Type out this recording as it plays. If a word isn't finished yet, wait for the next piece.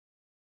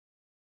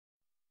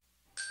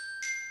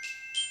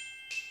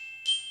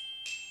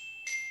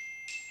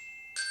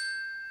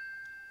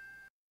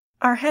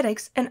Are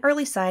headaches an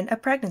early sign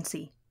of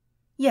pregnancy?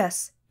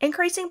 Yes,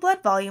 increasing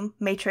blood volume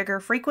may trigger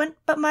frequent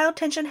but mild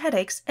tension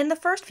headaches in the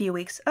first few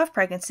weeks of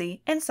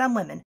pregnancy in some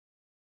women.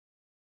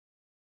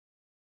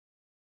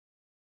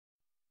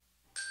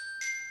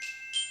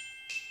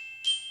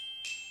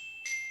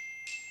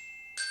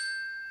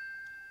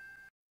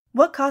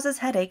 What causes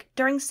headache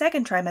during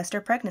second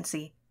trimester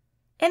pregnancy?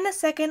 In the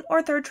second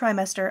or third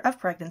trimester of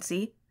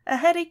pregnancy, a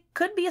headache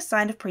could be a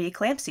sign of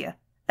preeclampsia,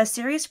 a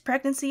serious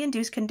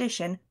pregnancy-induced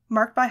condition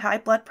marked by high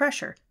blood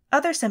pressure.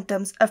 Other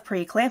symptoms of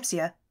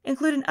preeclampsia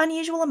include an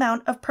unusual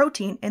amount of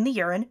protein in the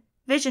urine,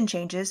 vision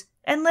changes,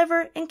 and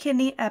liver and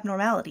kidney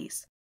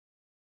abnormalities.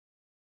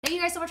 Thank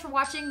you guys so much for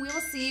watching. We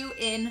will see you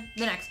in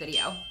the next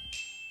video.